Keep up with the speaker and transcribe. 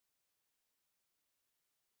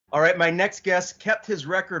All right, my next guest kept his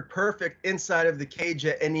record perfect inside of the cage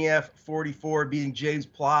at NEF 44, beating James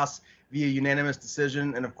Ploss via unanimous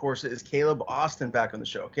decision. And of course, it is Caleb Austin back on the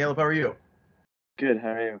show. Caleb, how are you? Good. How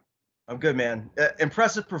are you? I'm good, man.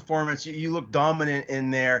 Impressive performance. You look dominant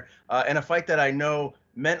in there, and a fight that I know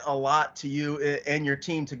meant a lot to you and your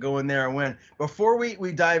team to go in there and win. Before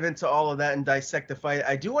we dive into all of that and dissect the fight,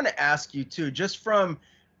 I do want to ask you too, just from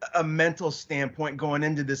a mental standpoint going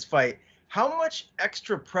into this fight, how much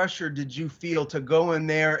extra pressure did you feel to go in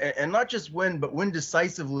there and not just win, but win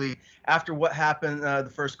decisively after what happened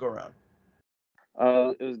the first go around?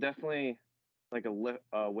 It was definitely like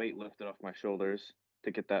weight lifted off my shoulders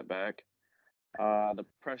to get that back. The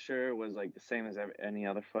pressure was like the same as any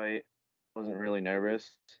other fight. Wasn't really nervous,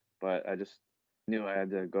 but I just knew I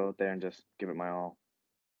had to go out there and just give it my all.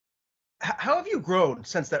 How have you grown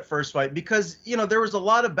since that first fight? Because there was a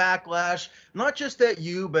lot of backlash, not just at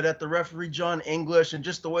you, but at the referee John English, and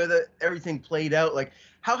just the way that everything played out. Like,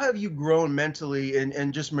 how have you grown mentally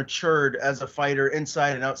and just matured as a fighter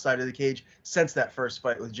inside and outside of the cage since that first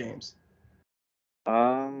fight with James?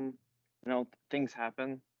 Um, things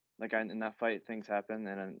happen. In that fight, things happen,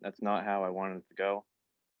 and that's not how I wanted it to go.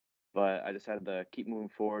 But I just had to keep moving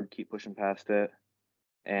forward, keep pushing past it,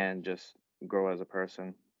 and just grow as a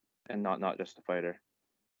person, and not just a fighter.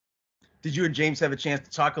 Did you and James have a chance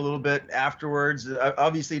to talk a little bit afterwards?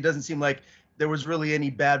 Obviously, it doesn't seem like there was really any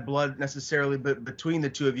bad blood necessarily, but between the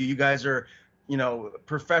two of you, you guys are,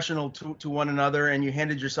 professional to one another, and you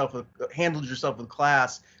handled yourself with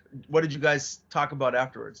class. What did you guys talk about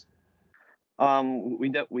afterwards?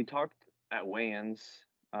 We talked at weigh-ins,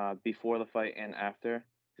 before the fight and after.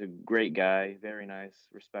 He's a great guy, very nice,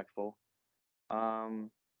 respectful. Um,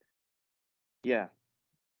 yeah.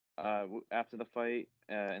 After the fight,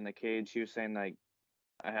 in the cage, he was saying like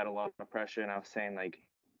I had a lot of pressure, and I was saying like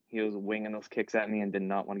he was winging those kicks at me and did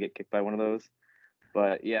not want to get kicked by one of those.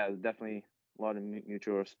 But yeah, definitely a lot of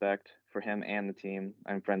mutual respect for him and the team.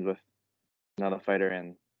 I'm friends with another fighter,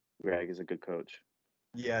 and Greg is a good coach.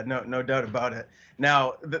 Yeah, no doubt about it.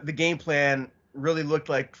 Now, the game plan really looked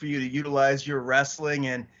like for you to utilize your wrestling,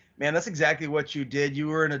 and man, that's exactly what you did. You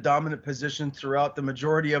were in a dominant position throughout the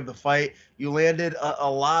majority of the fight. You landed a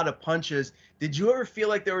lot of punches. Did you ever feel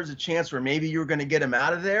like there was a chance where maybe you were going to get him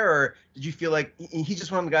out of there, or did you feel like he's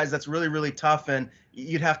just one of the guys that's really, really tough, and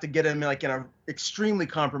you'd have to get him like in a extremely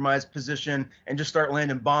compromised position and just start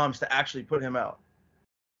landing bombs to actually put him out?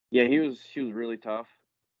 Yeah, he was really tough.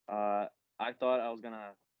 Uh, I thought I was gonna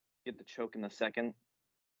get the choke in the second,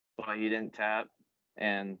 but he didn't tap,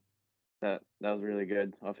 and that was really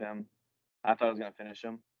good of him. I thought I was gonna finish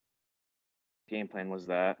him. Game plan was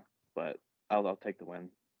that, but I'll take the win,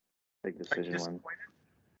 take the Are you decision win. disappointed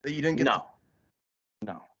that you didn't get the No,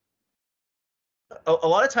 no. a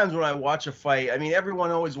lot of times when I watch a fight, I mean, everyone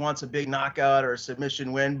always wants a big knockout or a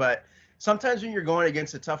submission win, but sometimes when you're going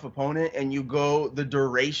against a tough opponent and you go the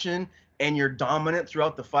duration and you're dominant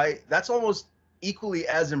throughout the fight, that's almost equally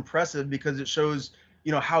as impressive because it shows,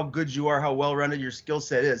 how good you are, how well-rounded your skill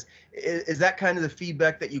set is. Is that kind of the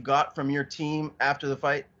feedback that you got from your team after the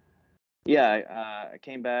fight? Yeah, I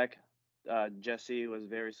came back. Jesse was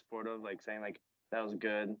very supportive, like saying like that was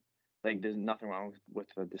good. Like there's nothing wrong with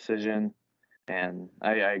the decision, and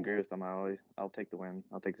I agree with him. I'll take the win.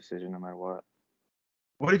 I'll take the decision no matter what.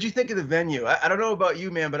 What did you think of the venue? I don't know about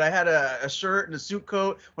you, man, but I had a shirt and a suit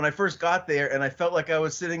coat when I first got there, and I felt like I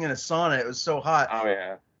was sitting in a sauna. It was so hot. Oh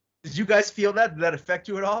yeah. Did you guys feel that? Did that affect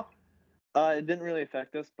you at all? It didn't really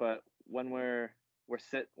affect us, but when we're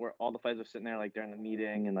all the fights are sitting there like during the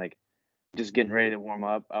meeting and like just getting ready to warm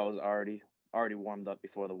up, I was already warmed up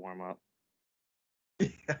before the warm up. Yeah,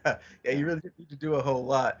 you Yeah. really didn't need to do a whole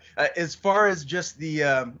lot. As far as just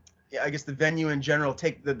yeah, I guess the venue in general,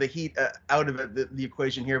 take the heat out of it, the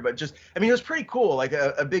equation here. But just, I mean, it was pretty cool. Like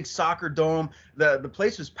a big soccer dome. The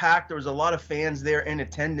place was packed. There was a lot of fans there in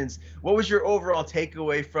attendance. What was your overall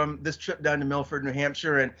takeaway from this trip down to Milford, New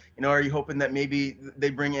Hampshire? And are you hoping that maybe they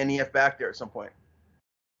bring NEF back there at some point?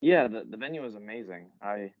 Yeah, the venue was amazing.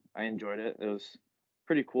 I enjoyed it. It was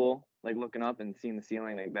pretty cool, like looking up and seeing the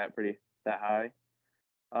ceiling like that high.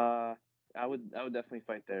 Uh, I would definitely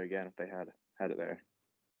fight there again if they had it there.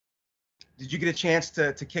 Did you get a chance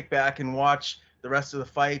to kick back and watch the rest of the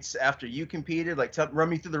fights after you competed? Like, run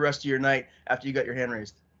me through the rest of your night after you got your hand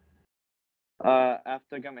raised.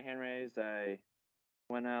 After I got my hand raised, I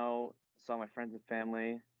went out, saw my friends and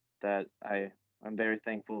family. That I'm very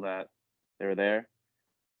thankful that they were there.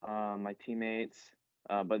 My teammates.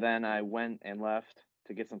 But then I went and left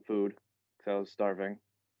to get some food because I was starving,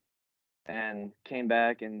 and came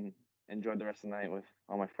back and enjoyed the rest of the night with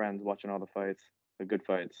all my friends, watching all the fights, the good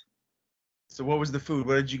fights. So what was the food?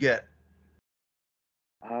 What did you get?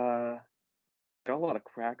 Uh, got a lot of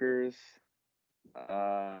crackers,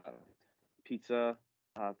 uh, pizza,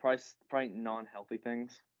 probably non-healthy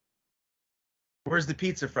things. Where's the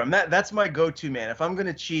pizza from? That's my go-to, man. If I'm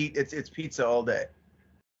gonna cheat, it's pizza all day.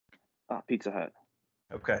 Pizza Hut.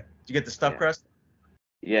 Okay. Did you get the stuffed Yeah. crust?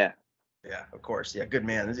 Yeah. Yeah, of course. Yeah, good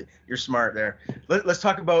man. You're smart there. Let's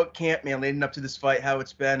talk about camp, man, leading up to this fight, how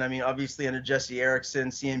it's been. I mean, obviously under Jesse Erickson,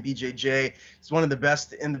 CMBJJ, he's one of the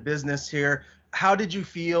best in the business here. How did you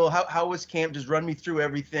feel? How was camp? Just run me through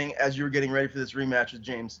everything as you were getting ready for this rematch with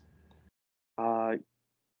James. Uh,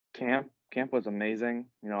 camp was amazing.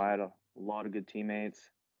 I had a lot of good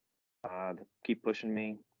teammates. They keep pushing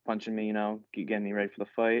me, punching me. Keep getting me ready for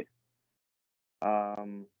the fight.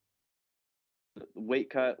 Um, the weight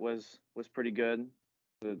cut was pretty good.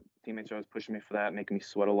 The teammates are always pushing me for that, making me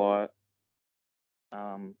sweat a lot.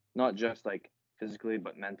 Not just like physically,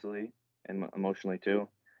 but mentally and emotionally too.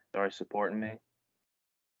 They're always supporting me.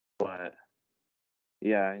 But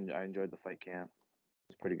yeah, I enjoyed the fight camp.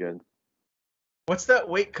 It's pretty good. What's that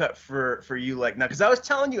weight cut for you like now? Because I was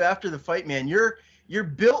telling you after the fight, man, you're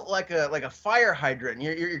built like a fire hydrant.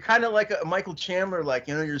 You're kind of like a Michael Chandler, like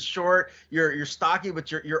you're short, you're stocky,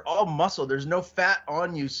 but you're all muscle. There's no fat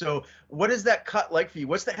on you. So what is that cut like for you?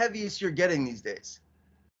 What's the heaviest you're getting these days?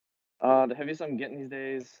 The heaviest I'm getting these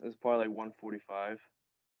days is probably like 145.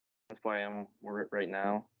 That's probably I'm right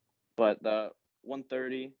now. But the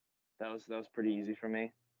 130, that was pretty easy for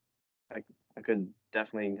me. I I could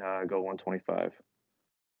definitely go 125.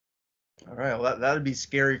 All right, well, that'd be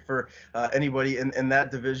scary for anybody in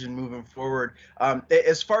that division moving forward.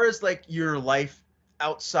 As far as like your life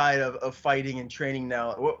outside of fighting and training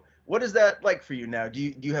now, what is that like for you now? Do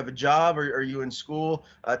you have a job or are you in school?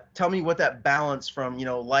 Tell me what that balance from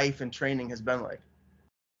life and training has been like.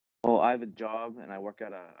 Well, I have a job and I work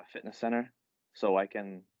at a fitness center, so I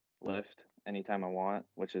can lift anytime I want,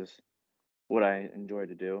 which is what I enjoy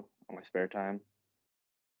to do on my spare time.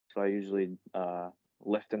 So I usually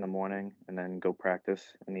lift in the morning and then go practice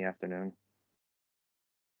in the afternoon.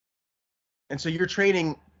 And so you're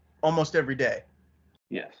training almost every day.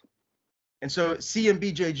 Yes. And so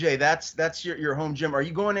CMBJJ, that's your home gym. Are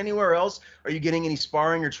you going anywhere else? Are you getting any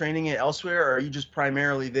sparring or training it elsewhere, or are you just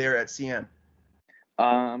primarily there at CM?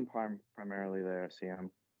 I'm primarily there at CM,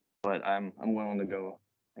 but I'm willing to go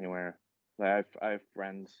anywhere. Like I have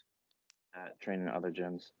friends at training at other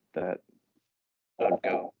gyms that I would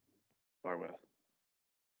go far with.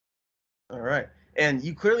 All right. And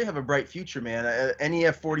you clearly have a bright future, man.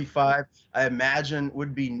 NEF 45, I imagine,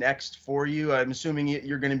 would be next for you. I'm assuming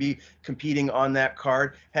you're going to be competing on that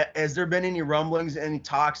card. Has there been any rumblings, any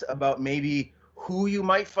talks about maybe who you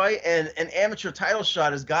might fight? And an amateur title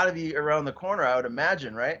shot has got to be around the corner, I would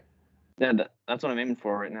imagine, right? Yeah, that's what I'm aiming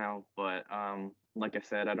for right now. But like I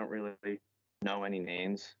said, I don't really know any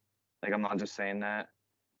names. Like I'm not just saying that,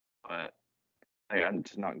 but like, I'm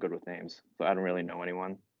just not good with names, so I don't really know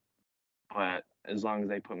anyone. But as long as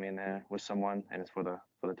they put me in there with someone and it's for the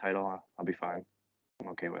title, I'll be fine. I'm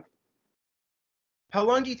okay with. How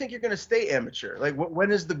long do you think you're going to stay amateur? Like, when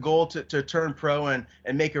is the goal to turn pro and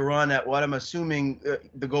make a run at what I'm assuming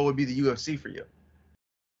the goal would be the UFC for you?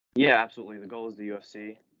 Yeah, absolutely. The goal is the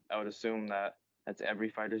UFC. I would assume that that's every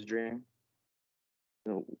fighter's dream,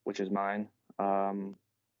 which is mine. Um,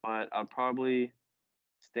 but I'll probably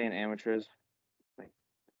stay in amateurs like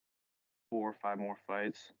 4 or 5 more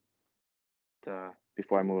fights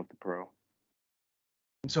before I move up to pro.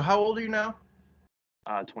 So how old are you now?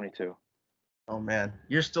 22. Oh man,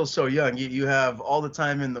 you're still so young. You have all the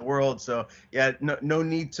time in the world. So yeah, no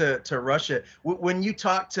need to rush it. When you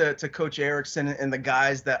talk to Coach Erickson and the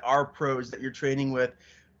guys that are pros that you're training with,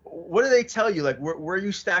 what do they tell you? Like where are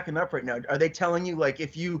you stacking up right now? Are they telling you like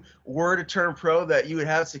if you were to turn pro that you would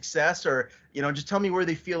have success, or just tell me where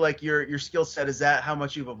they feel like your skill set is at, how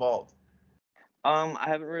much you've evolved. I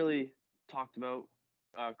haven't really talked about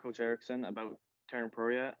Coach Erickson about turning pro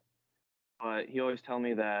yet, but he always tell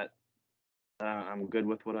me that I'm good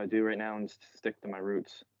with what I do right now and stick to my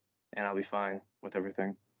roots, and I'll be fine with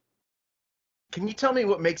everything. Can you tell me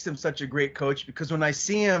what makes him such a great coach? Because when I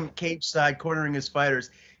see him cage side cornering his fighters,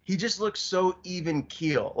 he just looks so even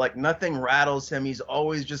keel. Like nothing rattles him. He's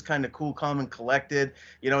always just kind of cool, calm, and collected.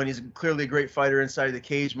 And he's clearly a great fighter inside the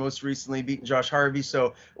cage. Most recently beating Josh Harvey.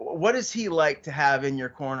 So, what is he like to have in your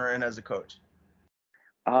corner and as a coach?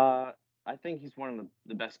 I think he's one of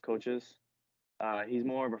the best coaches. He's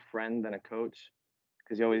more of a friend than a coach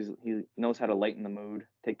because he knows how to lighten the mood,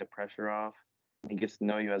 take the pressure off. He gets to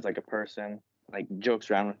know you as like a person, like jokes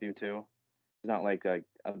around with you too. He's not like a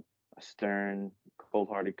stern,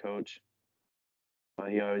 cold-hearted coach, but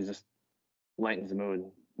he always just lightens the mood,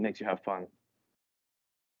 makes you have fun.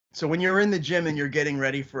 So when you're in the gym and you're getting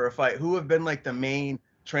ready for a fight, who have been like the main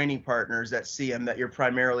training partners at CM that you're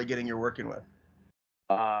primarily getting your working with?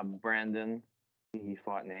 Brandon, he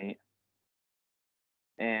fought Nate,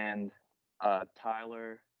 and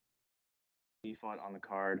Tyler, he fought on the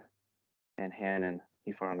card, and Hannon,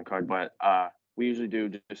 he fought on the card. But we usually do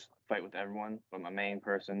just fight with everyone, but my main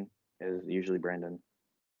person is usually Brandon.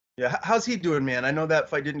 Yeah, how's he doing, man? I know that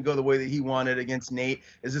fight didn't go the way that he wanted against Nate.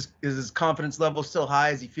 Is his confidence level still high?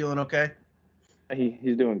 Is he feeling okay?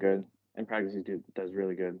 He's doing good. In practice, does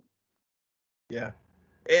really good. Yeah.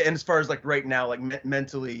 And as far as like right now, like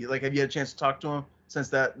mentally, like have you had a chance to talk to him since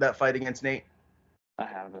that fight against Nate? I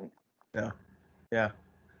haven't. Yeah. Yeah.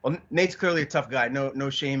 Well, Nate's clearly a tough guy. No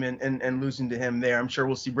shame in losing to him there. I'm sure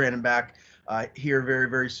we'll see Brandon back here very,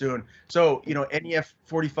 very soon. So, NEF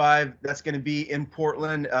 45, that's going to be in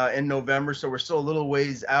Portland in November. So we're still a little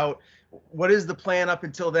ways out. What is the plan up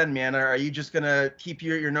until then, man? Are you just going to keep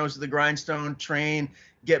your nose to the grindstone, train,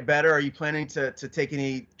 get better? Are you planning to take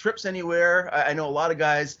any trips anywhere? I know a lot of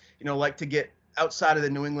guys, like to get outside of the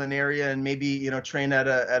New England area and maybe, train at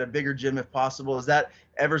a bigger gym if possible. Is that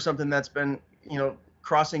ever something that's been,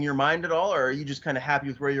 crossing your mind at all, or are you just kind of happy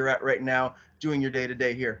with where you're at right now doing your day to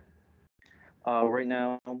day here? Right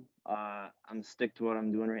now, I'm stick to what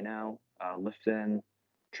I'm doing right now, lifting,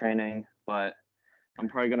 training, but I'm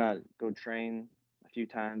probably gonna go train a few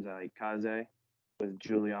times at like Kaze with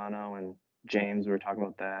Giuliano and James. We were talking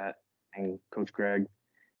about that, and Coach Greg,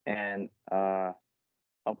 and I'll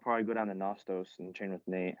probably go down to Nostos and train with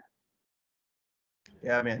Nate.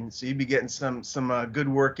 Yeah, man. So you'd be getting some good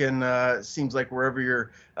work in. Seems like wherever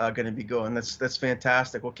you're going to be going. That's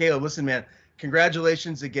fantastic. Well, Caleb, listen, man.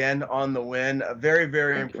 Congratulations again on the win. A very,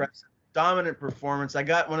 very Thank you. impressive, dominant performance. I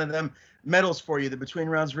got one of them medals for you, the Between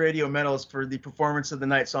Rounds Radio medals for the performance of the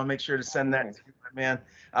night. So I'll make sure to send that Nice. to you, my man.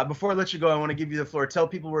 Before I let you go, I want to give you the floor. Tell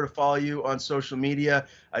people where to follow you on social media.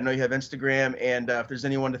 I know you have Instagram, and if there's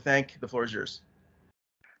anyone to thank, the floor is yours.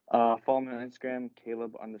 Follow me on Instagram,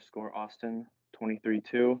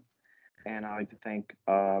 Caleb_Austin232. And I'd like to thank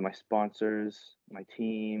my sponsors, my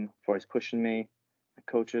team for always pushing me, my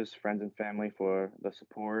coaches, friends, and family for the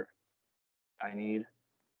support I need,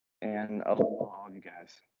 and all of you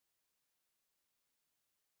guys.